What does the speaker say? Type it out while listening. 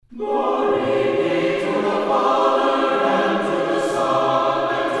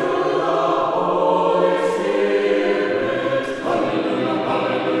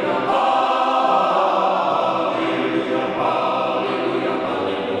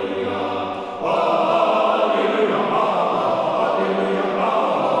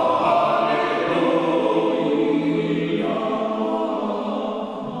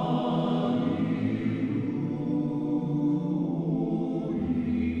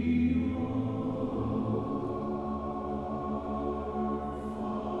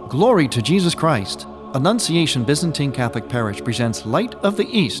Glory to Jesus Christ. Annunciation Byzantine Catholic Parish presents Light of the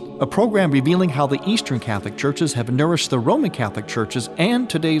East, a program revealing how the Eastern Catholic churches have nourished the Roman Catholic churches and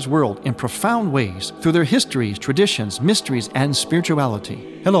today's world in profound ways through their histories, traditions, mysteries, and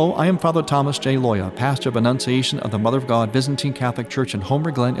spirituality. Hello, I am Father Thomas J. Loya, pastor of Annunciation of the Mother of God Byzantine Catholic Church in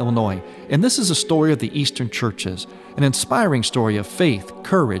Homer Glen, Illinois, and this is a story of the Eastern churches, an inspiring story of faith,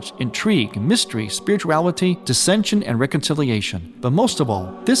 courage, intrigue, mystery, spirituality, dissension, and reconciliation. But most of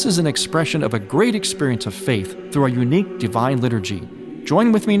all, this is an expression of a great experience of faith through our unique divine liturgy.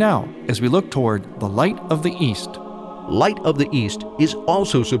 Join with me now as we look toward the Light of the East. Light of the East is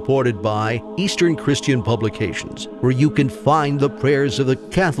also supported by Eastern Christian Publications, where you can find the prayers of the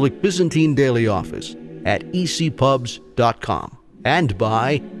Catholic Byzantine Daily Office at ecpubs.com, and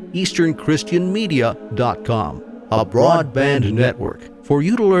by easternchristianmedia.com, a broadband network for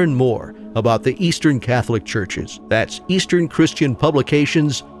you to learn more about the Eastern Catholic churches. That's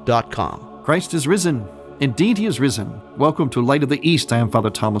easternchristianpublications.com. Christ is risen. Indeed, he is risen. Welcome to Light of the East. I am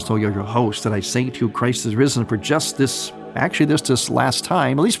Father Thomas Loya, your host, and I say to you, Christ is risen for just this last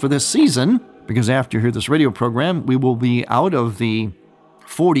time, at least for this season, because after you hear this radio program, we will be out of the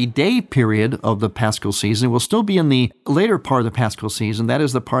 40-day period of the Paschal season. We'll still be in the later part of the Paschal season. That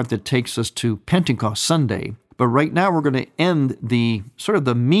is the part that takes us to Pentecost Sunday. But right now, we're going to end the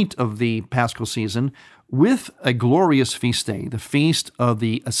meat of the Paschal season with a glorious feast day, the feast of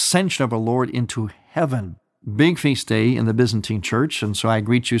the Ascension of our Lord into heaven. Big feast day in the Byzantine Church, and so I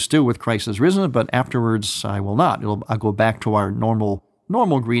greet you still with Christ is risen, but afterwards I will not. I'll go back to our normal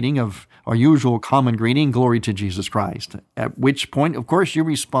greeting of our usual common greeting, glory to Jesus Christ. At which point, of course, you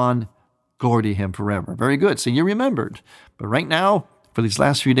respond, glory to him forever. Very good. So you remembered. But right now, for these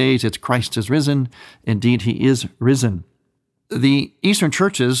last few days, it's Christ is risen. Indeed, he is risen. The Eastern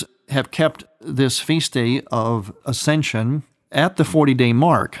churches have kept this feast day of Ascension at the 40-day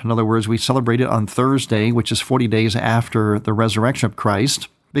mark. In other words, we celebrate it on Thursday, which is 40 days after the resurrection of Christ,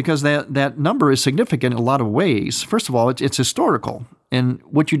 because that number is significant in a lot of ways. First of all, it's historical. And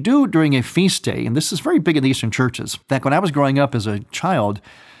what you do during a feast day, and this is very big in the Eastern churches. In fact, when I was growing up as a child,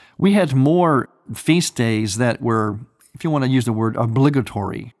 we had more feast days that were, if you want to use the word,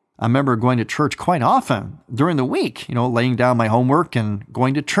 obligatory. I remember going to church quite often during the week, laying down my homework and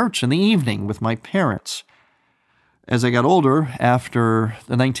going to church in the evening with my parents. As I got older, after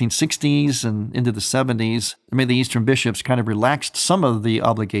the 1960s and into the 70s, many of the Eastern bishops kind of relaxed some of the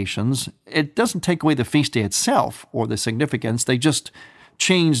obligations. It doesn't take away the feast day itself or the significance. They just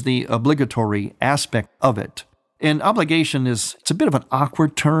changed the obligatory aspect of it. And obligation it's a bit of an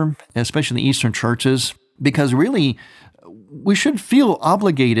awkward term, especially in the Eastern churches, because really we should feel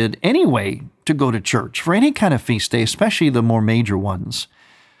obligated anyway to go to church for any kind of feast day, especially the more major ones.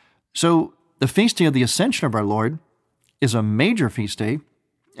 So the feast day of the Ascension of our Lord is a major feast day,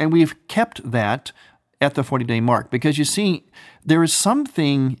 and we've kept that at the 40-day mark, because you see, there is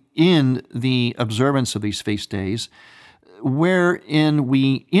something in the observance of these feast days wherein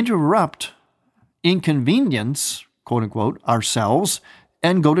we interrupt inconvenience, quote unquote, ourselves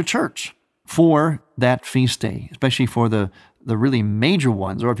and go to church for that feast day, especially for the really major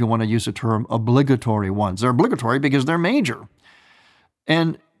ones, or if you want to use the term, obligatory ones. They're obligatory because they're major.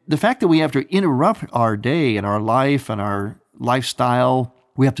 And the fact that we have to interrupt our day and our life and our lifestyle,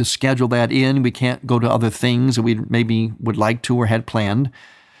 we have to schedule that in. We can't go to other things that we maybe would like to or had planned.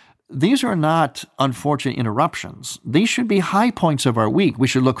 These are not unfortunate interruptions. These should be high points of our week. We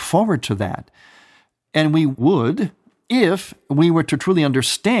should look forward to that. And we would if we were to truly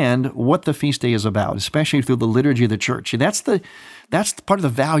understand what the feast day is about, especially through the liturgy of the church. That's part of the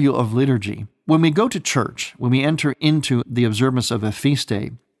value of liturgy. When we go to church, when we enter into the observance of a feast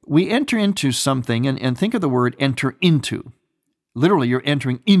day, we enter into something, and think of the word enter into. Literally, you're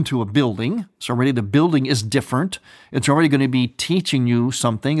entering into a building. So already the building is different. It's already going to be teaching you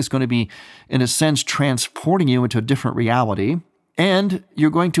something. It's going to be, in a sense, transporting you into a different reality. And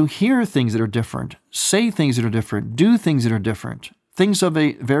you're going to hear things that are different, say things that are different, do things that are different, things of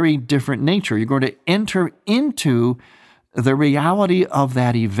a very different nature. You're going to enter into the reality of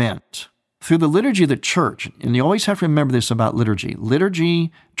that event. through the liturgy of the church, and you always have to remember this about liturgy.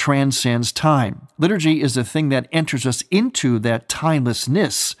 Liturgy transcends time. Liturgy is the thing that enters us into that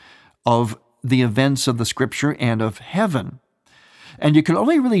timelessness of the events of the Scripture and of heaven. And you can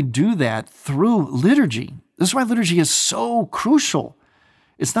only really do that through liturgy. This is why liturgy is so crucial.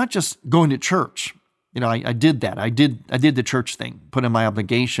 It's not just going to church. I did that. I did the church thing, put in my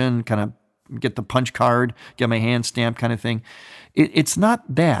obligation, kind of get the punch card, get my hand stamped kind of thing. It's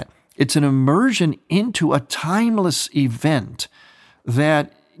not that. It's an immersion into a timeless event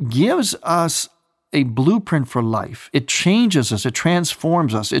that gives us a blueprint for life. It changes us. It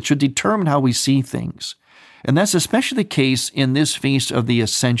transforms us. It should determine how we see things. And that's especially the case in this feast of the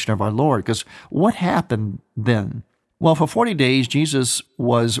Ascension of our Lord, because what happened then? Well, for 40 days, Jesus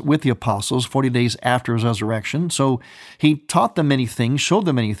was with the apostles, 40 days after his resurrection. So he taught them many things, showed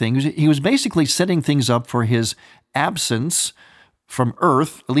them many things. He was basically setting things up for his absence from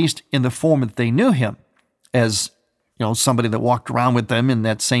earth, at least in the form that they knew him, as somebody that walked around with them in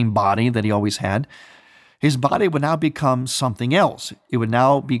that same body that he always had. His body would now become something else. It would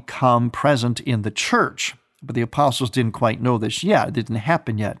now become present in the church. But the apostles didn't quite know this yet. It didn't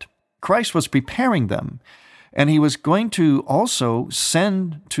happen yet. Christ was preparing them, and he was going to also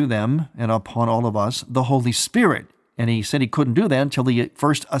send to them and upon all of us the Holy Spirit. And he said he couldn't do that until he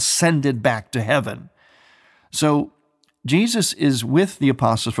first ascended back to heaven. So Jesus is with the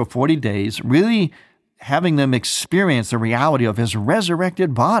apostles for 40 days, really having them experience the reality of his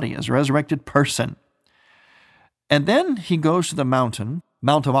resurrected body, his resurrected person. And then he goes to the mountain,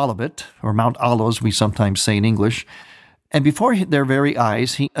 Mount of Olivet, or Mount Olives, we sometimes say in English, and before their very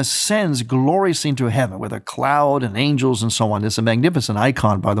eyes, he ascends gloriously into heaven with a cloud and angels and so on. It's a magnificent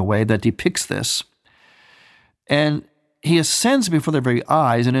icon, by the way, that depicts this. And he ascends before their very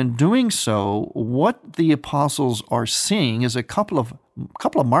eyes, and in doing so, what the apostles are seeing is a couple of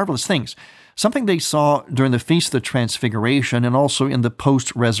marvelous things. Something they saw during the Feast of the Transfiguration and also in the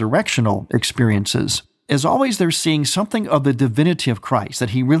post-resurrectional experiences. As always, they're seeing something of the divinity of Christ, that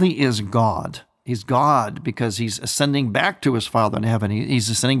he really is God. He's God because he's ascending back to his Father in heaven. He's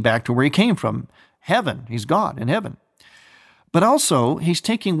ascending back to where he came from, heaven. He's God in heaven. But also, he's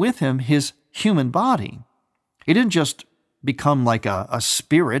taking with him his human body. He didn't just become like a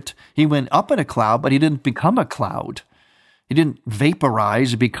spirit. He went up in a cloud, but he didn't become a cloud. He didn't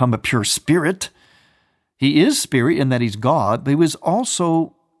vaporize and become a pure spirit. He is spirit in that he's God, but he was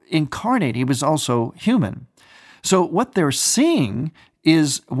also incarnate. He was also human. So what they're seeing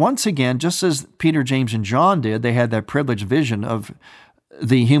is, once again, just as Peter, James, and John did, they had that privileged vision of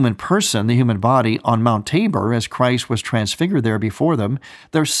the human person, the human body on Mount Tabor as Christ was transfigured there before them.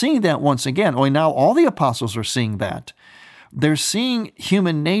 They're seeing that once again. Only now all the apostles are seeing that. They're seeing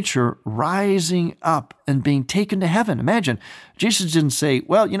human nature rising up and being taken to heaven. Imagine, Jesus didn't say,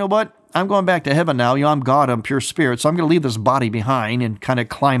 well, you know what? I'm going back to heaven now. I'm God, I'm pure spirit, so I'm going to leave this body behind and kind of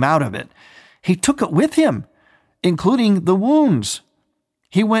climb out of it. He took it with him, including the wounds.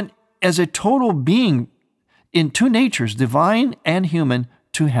 He went as a total being in two natures, divine and human,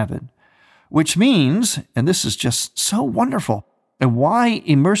 to heaven, which means, and this is just so wonderful, and why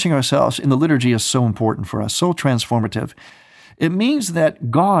immersing ourselves in the liturgy is so important for us, so transformative. It means that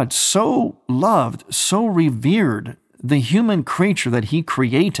God so loved, so revered the human creature that he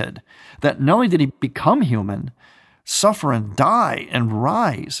created, that not only did he become human, suffer and die and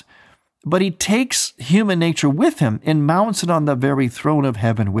rise, but he takes human nature with him and mounts it on the very throne of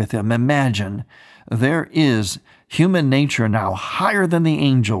heaven with him. Imagine, there is human nature now higher than the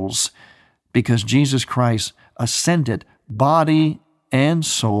angels because Jesus Christ ascended body and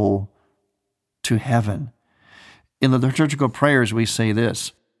soul to heaven. In the liturgical prayers, we say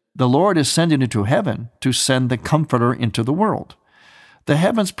this: the Lord ascended into heaven to send the Comforter into the world. The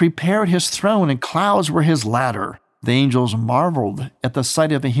heavens prepared his throne, and clouds were his ladder. The angels marveled at the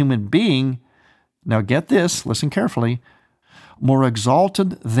sight of a human being, now get this, listen carefully, more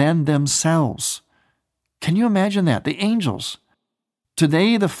exalted than themselves. Can you imagine that? The angels.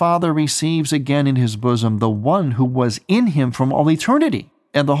 Today the Father receives again in his bosom the one who was in him from all eternity.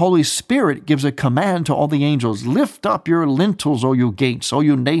 And the Holy Spirit gives a command to all the angels: lift up your lintels, O you gates, O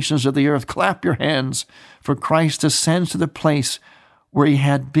you nations of the earth, clap your hands, for Christ ascends to the place where he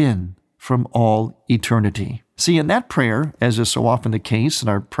had been from all eternity. See, in that prayer, as is so often the case in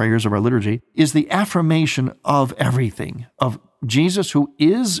our prayers of our liturgy, is the affirmation of everything, of Jesus who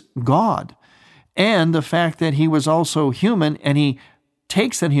is God, and the fact that he was also human, and he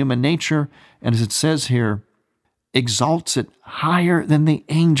takes that human nature, and as it says here, exalts it higher than the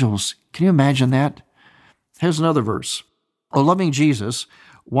angels. Can you imagine that? Here's another verse. O loving Jesus,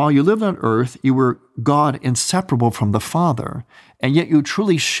 while you lived on earth, you were God inseparable from the Father, and yet you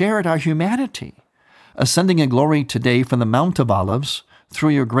truly shared our humanity. Ascending in glory today from the Mount of Olives,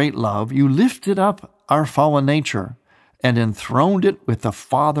 through your great love, you lifted up our fallen nature and enthroned it with the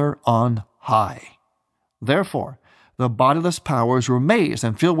Father on high. Therefore, the bodiless powers were amazed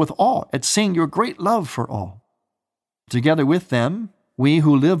and filled with awe at seeing your great love for all. Together with them, we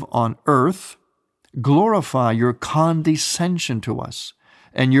who live on earth glorify your condescension to us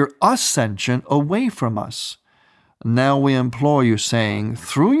and your ascension away from us. Now we implore you, saying,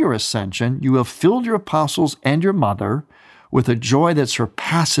 through your ascension, you have filled your apostles and your mother with a joy that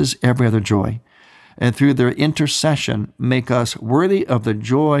surpasses every other joy, and through their intercession make us worthy of the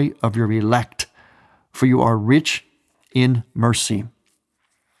joy of your elect, for you are rich in mercy.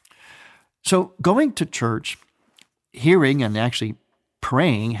 So going to church, hearing and actually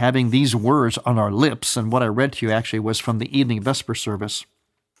praying, having these words on our lips, and what I read to you actually was from the evening Vesper service,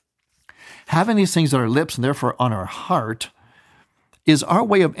 having these things on our lips and therefore on our heart is our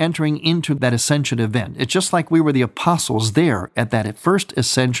way of entering into that ascension event. It's just like we were the apostles there at that first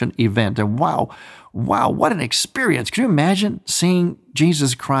ascension event. And wow, what an experience. Can you imagine seeing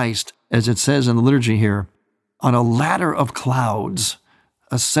Jesus Christ, as it says in the liturgy here, on a ladder of clouds,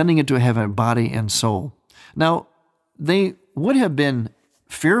 ascending into heaven, body and soul? Now, they would have been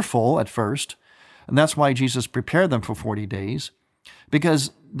fearful at first, and that's why Jesus prepared them for 40 days,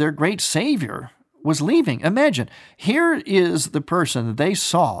 because their great Savior was leaving. Imagine, here is the person that they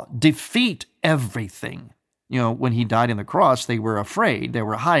saw defeat everything. When he died on the cross, they were afraid, they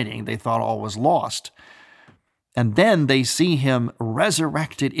were hiding, they thought all was lost. And then they see him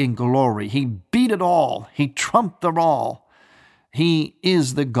resurrected in glory. He beat it all. He trumped them all. He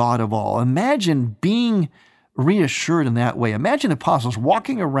is the God of all. Imagine being reassured in that way. Imagine apostles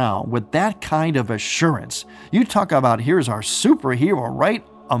walking around with that kind of assurance. You talk about here's our superhero right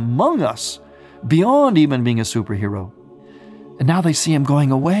among us, beyond even being a superhero. And now they see him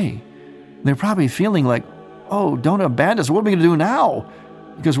going away. They're probably feeling like, oh, don't abandon us. What are we going to do now?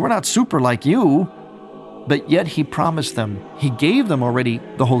 Because we're not super like you. But yet he promised them, he gave them already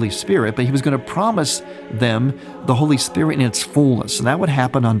the Holy Spirit, but he was going to promise them the Holy Spirit in its fullness. And that would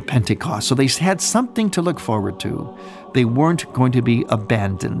happen on Pentecost. So they had something to look forward to. They weren't going to be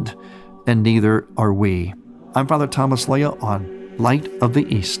abandoned, and neither are we. I'm Father Thomas Loya on Light of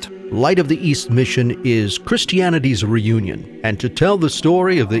the East. Light of the East mission is Christianity's reunion, and to tell the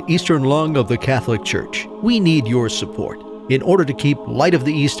story of the Eastern lung of the Catholic Church, we need your support. In order to keep Light of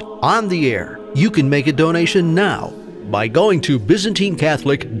the East on the air, you can make a donation now by going to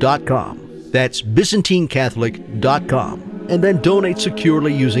ByzantineCatholic.com. That's ByzantineCatholic.com. And then donate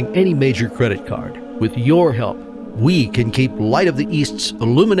securely using any major credit card. With your help, we can keep Light of the East's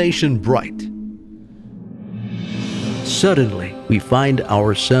illumination bright. Suddenly, we find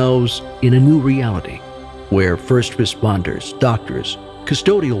ourselves in a new reality where first responders, doctors,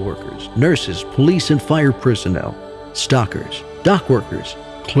 custodial workers, nurses, police and fire personnel, stockers, dock workers,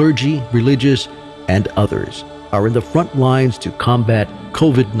 clergy, religious, and others are in the front lines to combat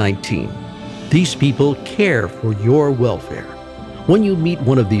COVID-19. These people care for your welfare. When you meet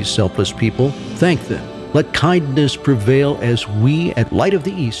one of these selfless people, thank them. Let kindness prevail as we at Light of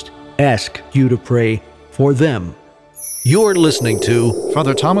the East ask you to pray for them. You're listening to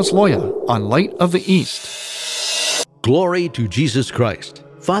Father Thomas Loya on Light of the East. Glory to Jesus Christ.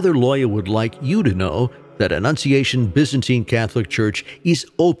 Father Loya would like you to know that Annunciation Byzantine Catholic Church is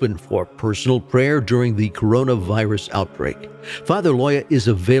open for personal prayer during the coronavirus outbreak. Father Loya is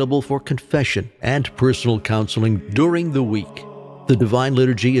available for confession and personal counseling during the week. The Divine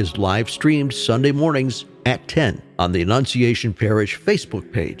Liturgy is live streamed Sunday mornings at 10 on the Annunciation Parish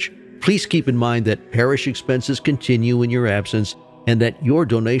Facebook page. Please keep in mind that parish expenses continue in your absence and that your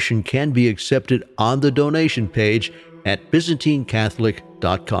donation can be accepted on the donation page at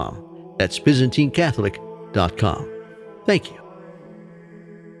ByzantineCatholic.com. That's ByzantineCatholic.com. Thank you.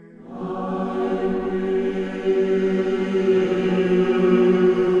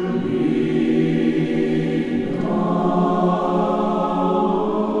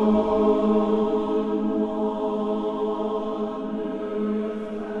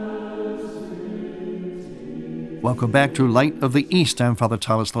 Welcome back to Light of the East. I'm Father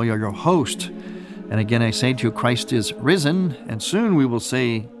Thomas Loya, your host. And again, I say to you, Christ is risen, and soon we will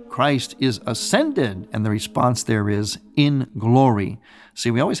say, Christ is ascended, and the response there is in glory. See,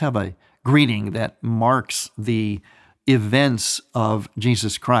 we always have a greeting that marks the events of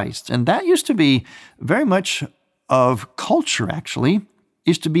Jesus Christ, and that used to be very much of culture, actually.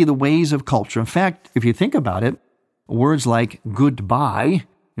 Used to be the ways of culture. In fact, if you think about it, words like goodbye,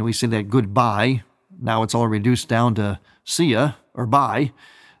 and we say that goodbye, now it's all reduced down to see ya or bye.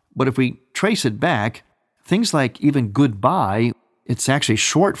 But if we trace it back, things like even goodbye, it's actually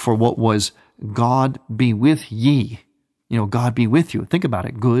short for what was God be with ye. God be with you. Think about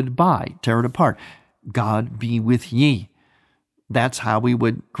it. Goodbye. Tear it apart. God be with ye. That's how we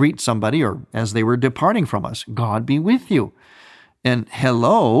would greet somebody or as they were departing from us. God be with you. And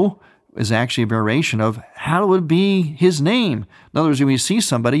hello is actually a variation of hallowed be his name. In other words, when you see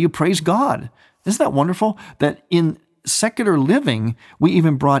somebody, you praise God. Isn't that wonderful? That in secular living, we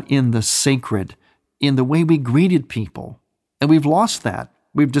even brought in the sacred in the way we greeted people. And we've lost that.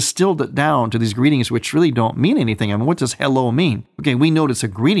 We've distilled it down to these greetings which really don't mean anything. I mean, what does hello mean? Okay, we know it's a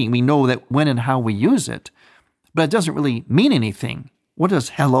greeting. We know that when and how we use it. But it doesn't really mean anything. What does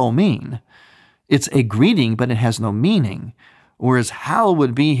hello mean? It's a greeting, but it has no meaning. Whereas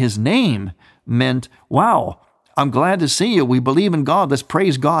hallowed be his name meant, wow, I'm glad to see you. We believe in God. Let's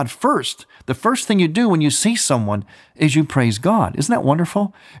praise God first. The first thing you do when you see someone is you praise God. Isn't that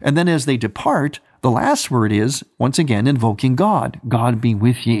wonderful? And then as they depart, the last word is, once again, invoking God. God be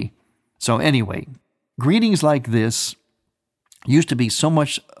with ye. So anyway, greetings like this used to be so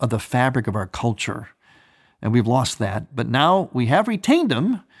much of the fabric of our culture, and we've lost that. But now we have retained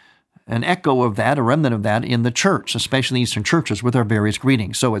them, an echo of that, a remnant of that in the church, especially in Eastern churches with our various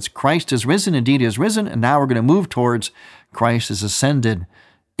greetings. So it's Christ is risen, indeed he is risen, and now we're going to move towards Christ is ascended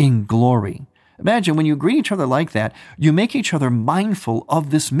in glory. Imagine when you greet each other like that, you make each other mindful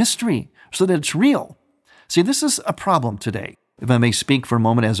of this mystery so that it's real. See, this is a problem today. If I may speak for a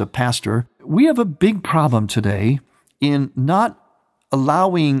moment as a pastor, we have a big problem today in not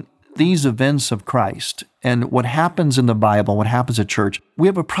allowing these events of Christ and what happens in the Bible, what happens at church. We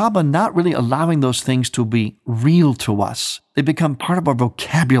have a problem not really allowing those things to be real to us. They become part of our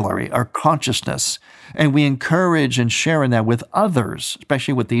vocabulary, our consciousness, and we encourage and share in that with others,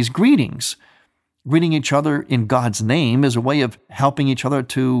 especially with these greetings. Greeting each other in God's name is a way of helping each other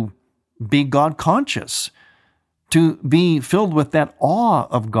to be God conscious, to be filled with that awe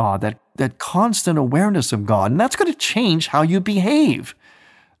of God, that constant awareness of God. And that's going to change how you behave.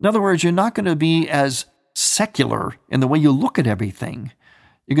 In other words, you're not going to be as secular in the way you look at everything.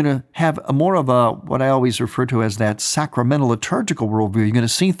 You're going to have more of a, what I always refer to as that sacramental liturgical worldview. You're going to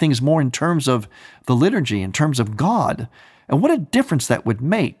see things more in terms of the liturgy, in terms of God. And what a difference that would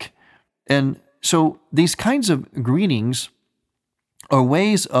make. And so these kinds of greetings are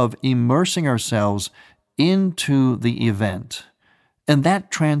ways of immersing ourselves into the event. And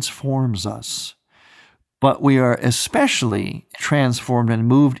that transforms us. But we are especially transformed and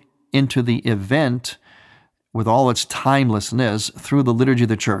moved into the event with all its timelessness through the liturgy of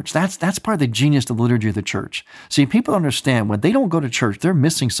the church. That's part of the genius of the liturgy of the church. See, people understand when they don't go to church, they're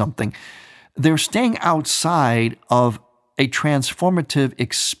missing something. They're staying outside of a transformative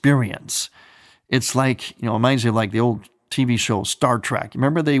experience. It's like, it reminds me of like the old TV show Star Trek.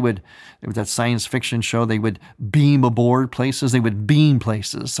 Remember there was that science fiction show, they would beam aboard places, they would beam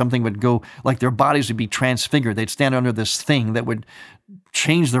places. Something would go, like their bodies would be transfigured. They'd stand under this thing that would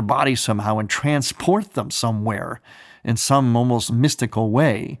change their body somehow and transport them somewhere in some almost mystical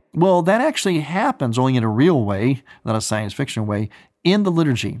way. Well, that actually happens only in a real way, not a science fiction way, in the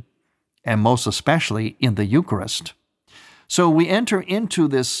liturgy, and most especially in the Eucharist. So we enter into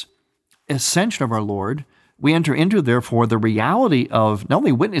this ascension of our Lord. We enter into, therefore, the reality of not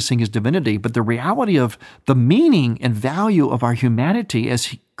only witnessing his divinity, but the reality of the meaning and value of our humanity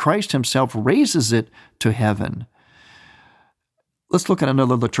as Christ himself raises it to heaven. Let's look at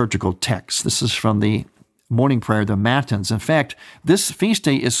another liturgical text. This is from the morning prayer, the Matins. In fact, this feast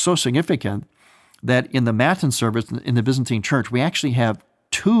day is so significant that in the Matin service in the Byzantine Church, we actually have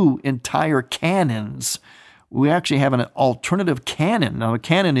 2 entire canons. We actually have an alternative canon. Now, a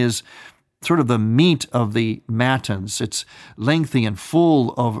canon is sort of the meat of the Matins. It's lengthy and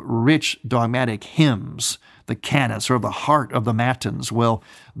full of rich dogmatic hymns. The canon, sort of the heart of the Matins. Well,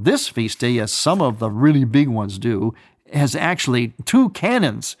 this feast day, as some of the really big ones do, has actually 2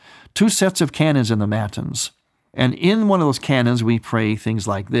 canons, 2 sets of canons in the Matins. And in one of those canons, we pray things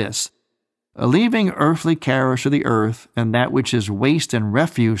like this: leaving earthly cares to the earth, and that which is waste and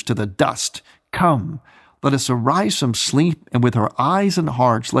refuse to the dust, come, let us arise from sleep, and with our eyes and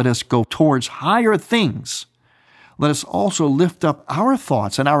hearts let us go towards higher things. Let us also lift up our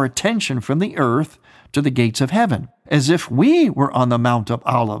thoughts and our attention from the earth to the gates of heaven, as if we were on the Mount of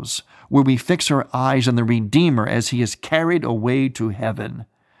Olives, where we fix our eyes on the Redeemer as he is carried away to heaven.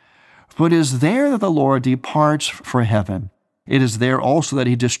 For it is there that the Lord departs for heaven. It is there also that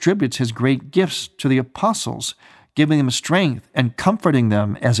he distributes his great gifts to the apostles, giving them strength and comforting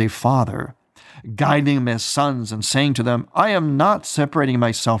them as a father, guiding them as sons and saying to them, I am not separating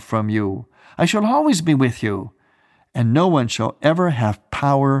myself from you. I shall always be with you. and no one shall ever have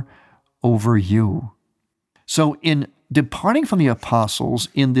power over you. So in departing from the apostles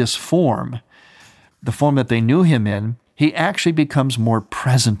in this form, the form that they knew him in, he actually becomes more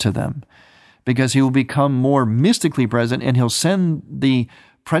present to them, because he will become more mystically present, and he'll send the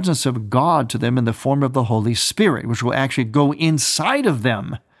presence of God to them in the form of the Holy Spirit, which will actually go inside of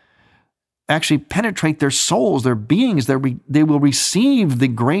them, actually penetrate their souls, their beings. They will receive the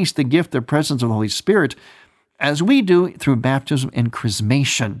grace, the gift, the presence of the Holy Spirit, as we do through baptism and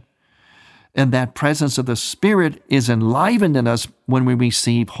chrismation. And that presence of the Spirit is enlivened in us when we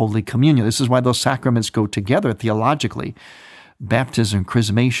receive Holy Communion. This is why those sacraments go together theologically: baptism,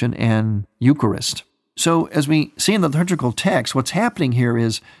 chrismation, and Eucharist. So as we see in the liturgical text, what's happening here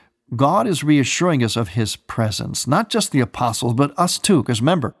is God is reassuring us of his presence, not just the apostles, but us too. Because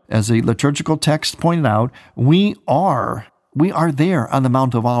remember, as the liturgical text pointed out, we are there on the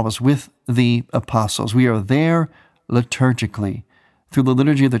Mount of Olives with the apostles. We are there liturgically through the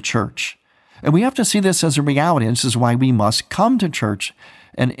liturgy of the church. And we have to see this as a reality. And this is why we must come to church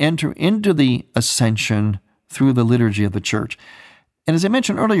and enter into the ascension through the liturgy of the church. And as I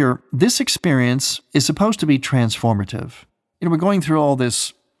mentioned earlier, this experience is supposed to be transformative. We're going through all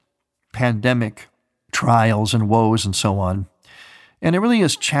this pandemic trials and woes and so on, and it really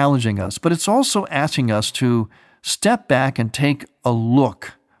is challenging us, but it's also asking us to step back and take a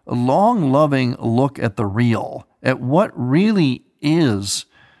look, a long, loving look at the real, at what really is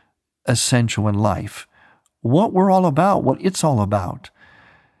essential in life, what we're all about, what it's all about.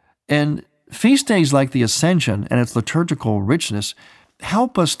 And feast days like the Ascension and its liturgical richness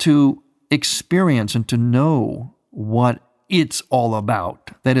help us to experience and to know what it's all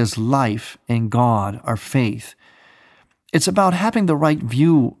about. That is life in God, our faith. It's about having the right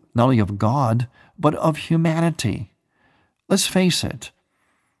view, not only of God, but of humanity. Let's face it.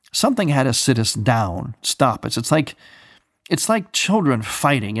 Something had to sit us down, stop us. It's like children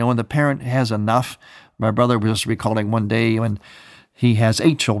fighting. When the parent has enough. My brother was recalling one day when he has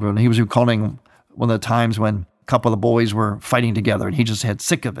 8 children. He was recalling one of the times when a couple of the boys were fighting together, and he just had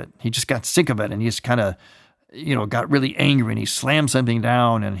sick of it. He just got sick of it, and he just kind of, got really angry, and he slammed something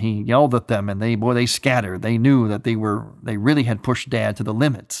down, and he yelled at them, and they scattered. They knew that they really had pushed Dad to the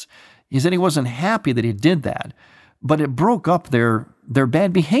limits. He said he wasn't happy that he did that, but it broke up their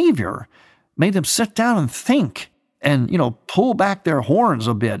bad behavior, made them sit down and think, and pull back their horns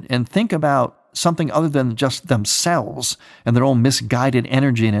a bit and think about something other than just themselves and their own misguided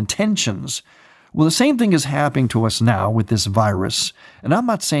energy and intentions. Well, the same thing is happening to us now with this virus. And I'm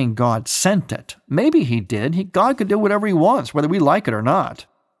not saying God sent it. Maybe he did. God could do whatever he wants, whether we like it or not.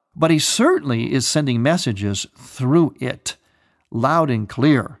 But he certainly is sending messages through it, loud and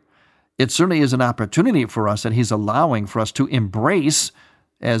clear. It certainly is an opportunity for us that he's allowing for us to embrace,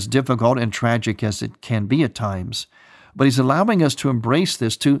 as difficult and tragic as it can be at times. But he's allowing us to embrace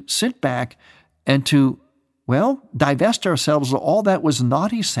this, to sit back and to, divest ourselves of all that was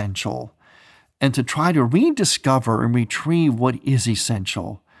not essential, and to try to rediscover and retrieve what is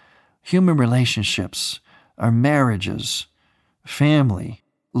essential. Human relationships, our marriages, family,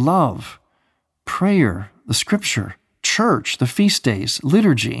 love, prayer, the scripture, church, the feast days,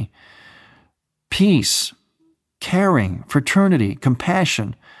 liturgy, peace, caring, fraternity,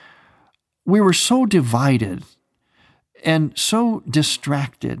 compassion. We were so divided and so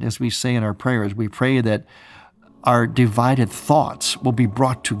distracted, as we say in our prayers. We pray that our divided thoughts will be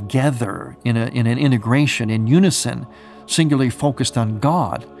brought together in an integration, in unison, singularly focused on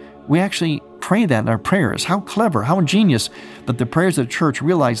God. We actually pray that in our prayers. How clever, how ingenious that the prayers of the church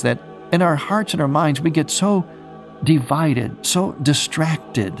realize that in our hearts and our minds we get so divided, so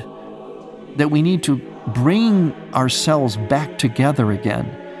distracted, that we need to bring ourselves back together again.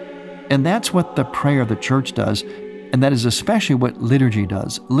 And that's what the prayer of the church does. And that is especially what liturgy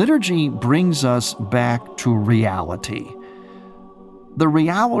does. Liturgy brings us back to reality. The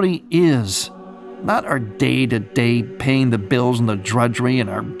reality is not our day-to-day paying the bills and the drudgery and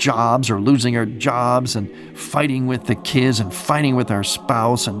our jobs or losing our jobs and fighting with the kids and fighting with our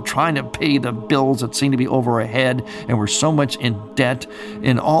spouse and trying to pay the bills that seem to be over our head, and we're so much in debt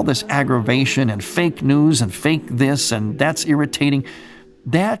and all this aggravation and fake news and fake this and that's irritating.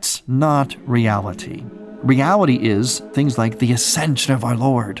 That's not reality. Reality is things like the ascension of our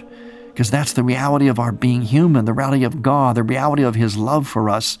Lord, because that's the reality of our being human, the reality of God, the reality of his love for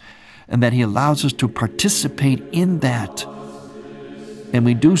us, and that he allows us to participate in that. And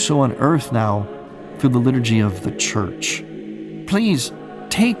we do so on earth now through the liturgy of the church. Please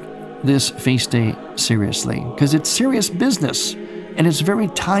take this feast day seriously, because it's serious business, and it's very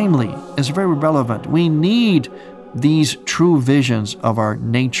timely, it's very relevant. We need these true visions of our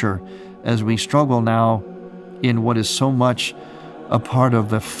nature as we struggle now in what is so much a part of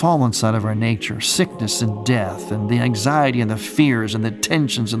the fallen side of our nature, sickness and death, and the anxiety and the fears and the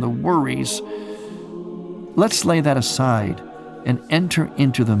tensions and the worries. Let's lay that aside and enter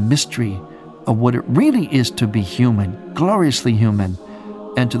into the mystery of what it really is to be human, gloriously human,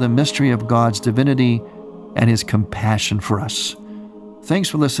 and to the mystery of God's divinity and His compassion for us. Thanks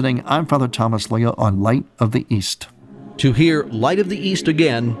for listening. I'm Father Thomas Loya on Light of the East. To hear Light of the East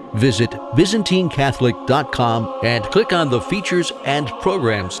again, visit ByzantineCatholic.com and click on the Features and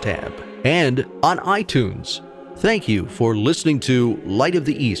Programs tab, and on iTunes. Thank you for listening to Light of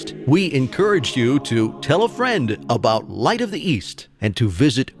the East. We encourage you to tell a friend about Light of the East and to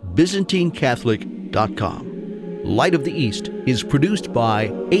visit ByzantineCatholic.com. Light of the East is produced by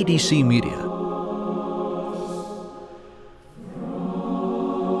ADC Media.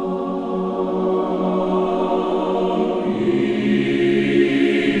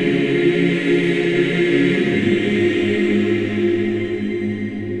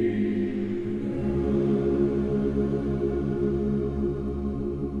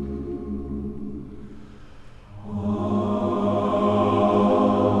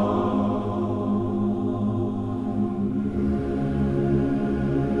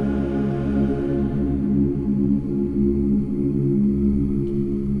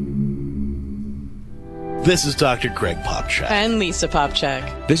 This is Dr. Greg Popchak. And Lisa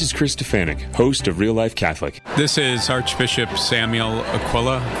Popchak. This is Chris Stefanik, host of Real Life Catholic. This is Archbishop Samuel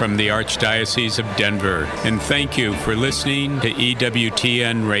Aquila from the Archdiocese of Denver. And thank you for listening to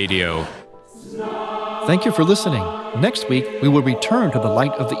EWTN Radio. Thank you for listening. Next week, we will return to the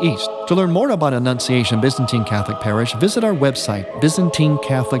Light of the East. To learn more about Annunciation Byzantine Catholic Parish, visit our website,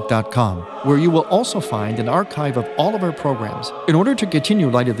 ByzantineCatholic.com, where you will also find an archive of all of our programs. In order to continue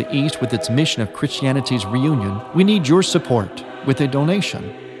Light of the East with its mission of Christianity's reunion, we need your support with a donation.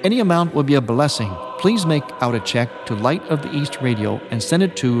 Any amount will be a blessing. Please make out a check to Light of the East Radio and send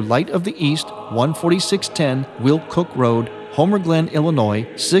it to Light of the East, 14610 Will Cook Road, Homer Glen, Illinois,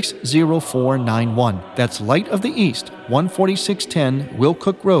 60491. That's Light of the East, 14610 Will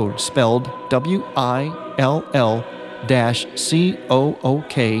Cook Road, spelled WILL-COOK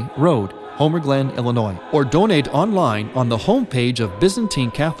Road, Homer Glen, Illinois. Or donate online on the homepage of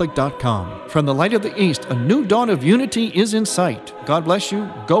ByzantineCatholic.com. From the Light of the East, a new dawn of unity is in sight. God bless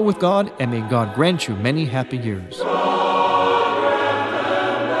you, go with God, and may God grant you many happy years.